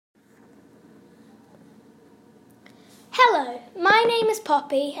Hello, my name is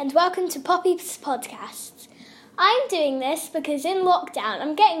Poppy and welcome to Poppy's Podcasts. I'm doing this because in lockdown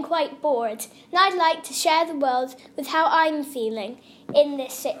I'm getting quite bored and I'd like to share the world with how I'm feeling in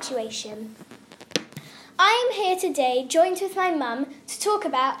this situation. I am here today joined with my mum to talk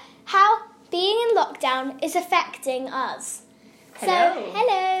about how being in lockdown is affecting us. Hello.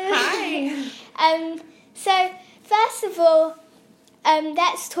 Hi. So first of all,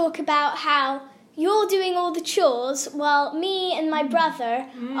 let's talk about how you're doing all the chores while me and my brother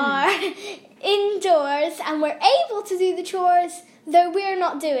are indoors and we're able to do the chores though we're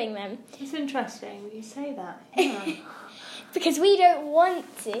not doing them. It's interesting that you say that. Yeah. Because we don't want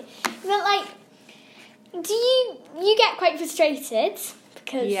to. But do you get quite frustrated?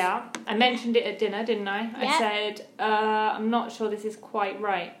 Because Yeah, I mentioned it at dinner, didn't I? Yeah. I said, I'm not sure this is quite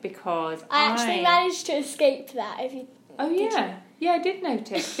right because I actually managed to escape that. Oh, yeah. Yeah, I did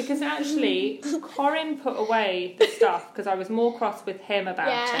notice because actually Corin put away the stuff because I was more cross with him about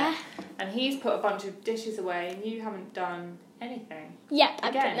it. And he's put a bunch of dishes away and you haven't done anything. Yep,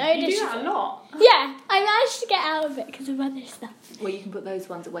 I put Again, no you dishes. do that a lot. Yeah, I managed to get out of it because of other stuff. Well, you can put those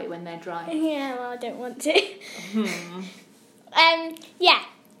ones away when they're dry. Yeah, well, I don't want to. Yeah,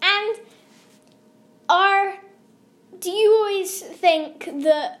 and do you always think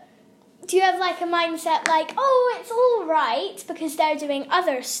that, do you have a mindset it's all right because they're doing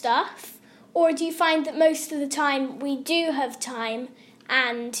other stuff? Or do you find that most of the time we do have time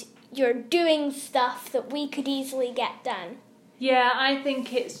and you're doing stuff that we could easily get done? Yeah, I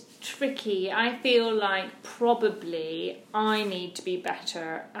think it's tricky. I feel like probably I need to be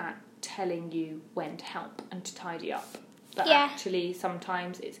better at telling you when to help and to tidy up. But actually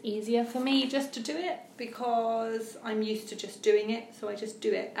sometimes it's easier for me just to do it because I'm used to just doing it, so I just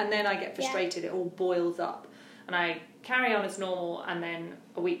do it. And then I get frustrated, it all boils up. And I carry on as normal and then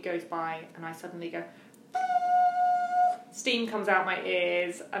a week goes by and I suddenly go, steam comes out my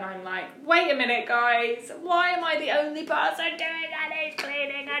ears and I'm like, wait a minute guys, why am I the only person doing any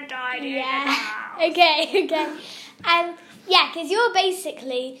cleaning and tidying the house? Okay. Because you're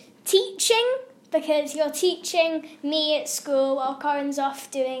basically teaching, because you're teaching me at school while Corin's off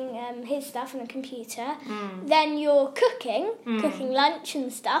doing his stuff on the computer. Then you're cooking lunch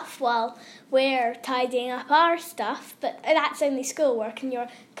and stuff while we're tidying up our stuff, but that's only schoolwork and you're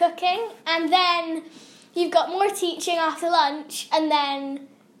cooking. And then you've got more teaching after lunch and then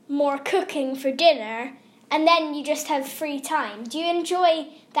more cooking for dinner. And then you just have free time. Do you enjoy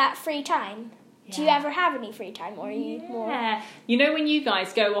that free time? Yeah. Do you ever have any free time, or are you more? Yeah. You know when you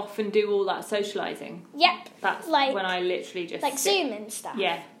guys go off and do all that socialising? Yep. That's when I literally just Zoom and stuff.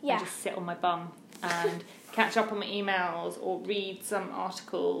 Yeah. I just sit on my bum and catch up on my emails or read some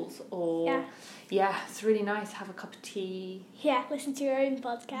articles or it's really nice. Have a cup of tea. Yeah, listen to your own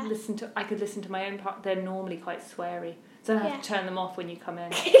podcast. I could listen to my own part. They're normally quite sweary. So I have to turn them off when you come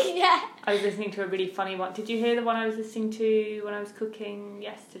in. Yeah. I was listening to a really funny one. Did you hear the one I was listening to when I was cooking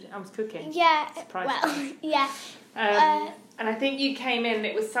yesterday? I was cooking. Yeah. Surprisingly. Yeah. And I think you came in.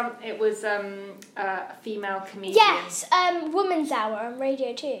 It was a female comedian. Yes. Woman's Hour on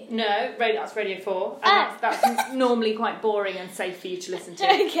Radio 2. No, that's Radio 4. And that's normally quite boring and safe for you to listen to.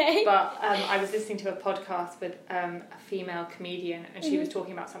 Okay. But I was listening to a podcast with a female comedian and she was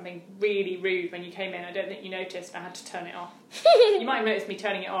talking about something really rude when you came in. I don't think you noticed. I had to turn it off. You might have noticed me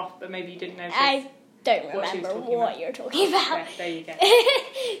turning it off, but maybe you didn't notice. I don't remember what you're talking about. Okay, there you go.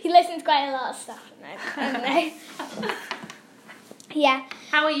 You listen to quite a lot of stuff. I don't know. Yeah.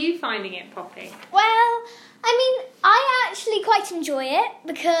 How are you finding it, Poppy? Well, I actually quite enjoy it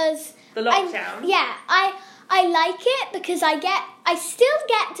because the lockdown. I like it because I still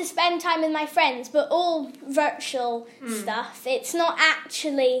get to spend time with my friends, but all virtual stuff. It's not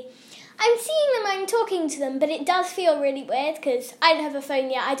actually, I'm seeing them, I'm talking to them, but it does feel really weird because I don't have a phone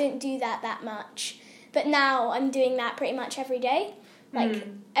yet. I don't do that much, but now I'm doing that pretty much every day.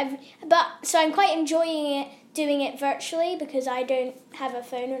 So I'm quite enjoying it, doing it virtually because I don't have a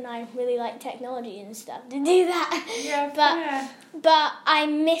phone and I really like technology and stuff to do that. Yeah, but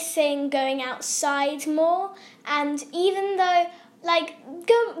I'm missing going outside more, and even though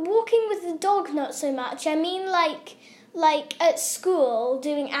walking with the dog not so much. I mean like at school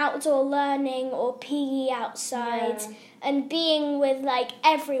doing outdoor learning or PE outside. Yeah. And being with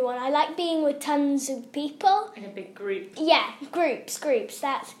everyone. I like being with tons of people. In a big group. Yeah, groups.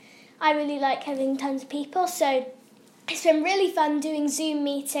 I really like having tons of people. So it's been really fun doing Zoom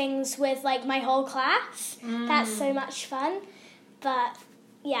meetings with my whole class. That's so much fun. But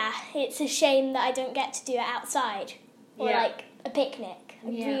yeah, it's a shame that I don't get to do it outside or a picnic. I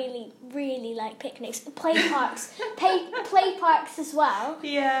really, really like picnics. Play parks. Play parks as well.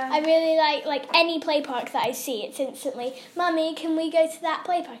 Yeah. I really like any play park that I see, it's instantly, Mummy, can we go to that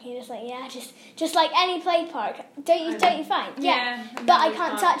play park? And you're just like, yeah, just like any play park. Don't you find? Yeah. But I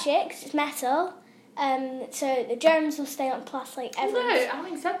can't touch it because it's metal. So the germs will stay on, plus like everyone. No,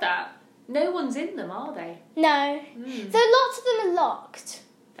 having said that, no one's in them, are they? No. So lots of them are locked.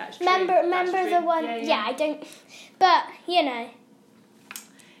 That's true. Remember the one? Yeah, I don't. But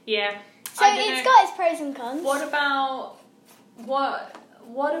Yeah. So it's got its pros and cons. What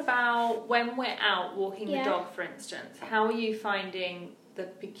about when we're out walking the dog, for instance? How are you finding the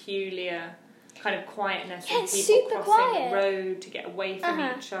peculiar kind of quietness and people crossing the road to get away from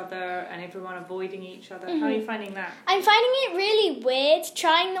each other and everyone avoiding each other? How are you finding that? I'm finding it really weird,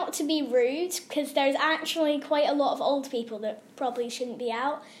 trying not to be rude, because there's actually quite a lot of old people that probably shouldn't be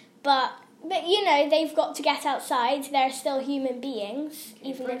out. But they've got to get outside. They're still human beings.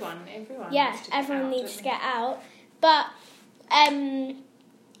 Everyone needs to get out. But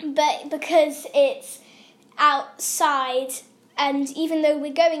because it's outside, and even though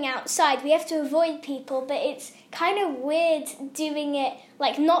we're going outside, we have to avoid people, but it's kind of weird doing it,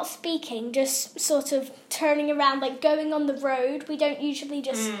 like not speaking, just sort of turning around, like going on the road. We don't usually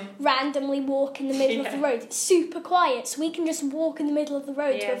just randomly walk in the middle of the road. It's super quiet, so we can just walk in the middle of the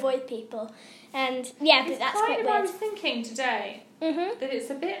road to avoid people. And but that's quite weird. I was thinking today that it's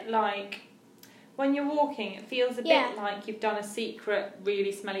a bit like when you're walking, it feels a bit like you've done a secret,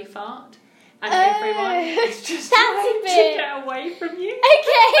 really smelly fart. And everyone is just trying to get away from you.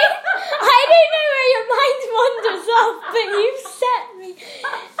 Okay. I don't know where your mind wanders off, but you've set me.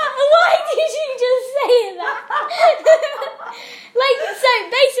 Why did you just say that? So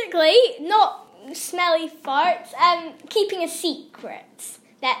basically, not smelly farts, keeping a secret,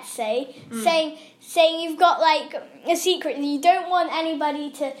 let's say. Saying you've got like a secret that you don't want anybody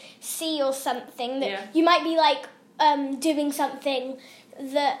to see or something. That you might be like doing something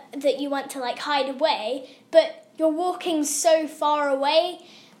that you want to like hide away, but you're walking so far away,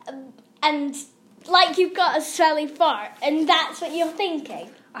 and like you've got a smelly fart, and that's what you're thinking.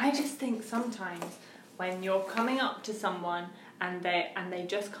 I just think sometimes when you're coming up to someone and they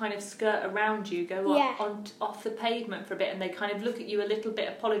just kind of skirt around you, go off the pavement for a bit, and they kind of look at you a little bit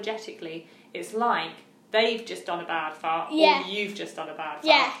apologetically, it's like they've just done a bad fart, or you've just done a bad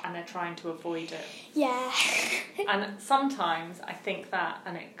fart, and they're trying to avoid it. Yeah. And sometimes I think that,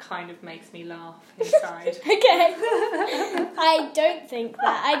 and it kind of makes me laugh inside. Okay. I don't think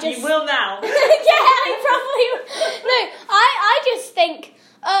that. You will now. I probably will. No, I just think,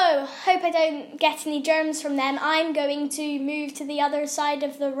 hope I don't get any germs from them. I'm going to move to the other side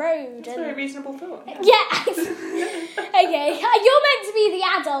of the road. That's a very reasonable thought. Yeah. Okay. You're meant to be the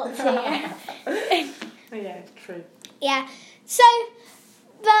adult here. Yeah, true. Yeah. So,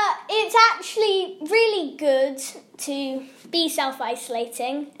 but it's actually really good to be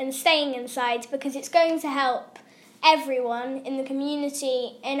self-isolating and staying inside, because it's going to help everyone in the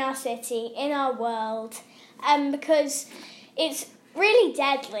community, in our city, in our world, because it's really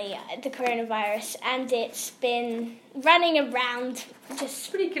deadly, the coronavirus, and it's been running around just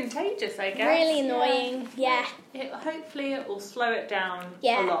pretty contagious, I guess. Really annoying, yeah. Hopefully it will slow it down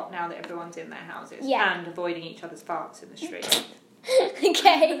a lot now that everyone's in their houses and avoiding each other's farts in the street.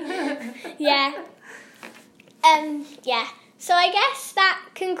 Okay. Yeah. So I guess that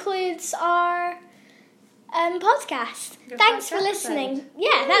concludes our podcast. Thanks for listening.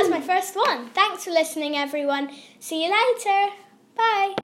 Yeah, that's my first one. Thanks for listening, everyone. See you later. Bye.